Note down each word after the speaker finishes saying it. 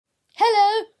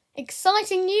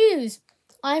Exciting news!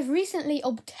 I've recently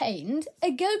obtained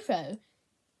a GoPro,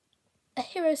 a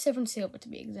Hero 7 Silver to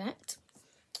be exact,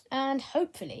 and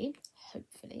hopefully,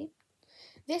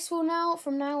 this will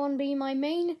from now on be my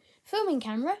main filming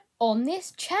camera on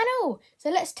this channel.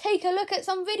 So let's take a look at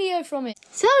some video from it.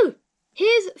 So,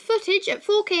 here's footage at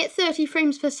 4K at 30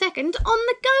 frames per second on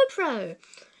the GoPro.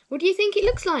 What do you think it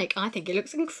looks like? I think it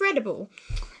looks incredible.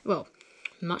 Well,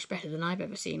 much better than I've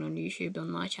ever seen on YouTube on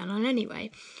my channel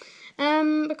anyway.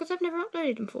 Because I've never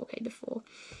uploaded in 4K before.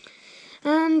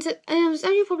 And as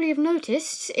you probably have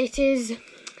noticed, it is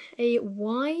a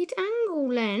wide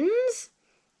angle lens,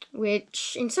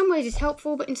 which in some ways is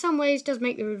helpful, but in some ways does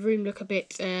make the room look a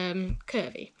bit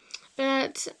curvy.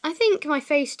 But I think my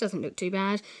face doesn't look too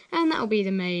bad, and that'll be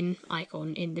the main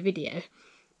icon in the video.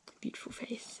 Beautiful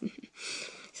face.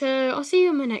 So I'll see you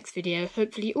in my next video,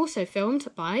 hopefully also filmed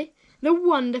by the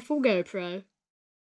wonderful GoPro.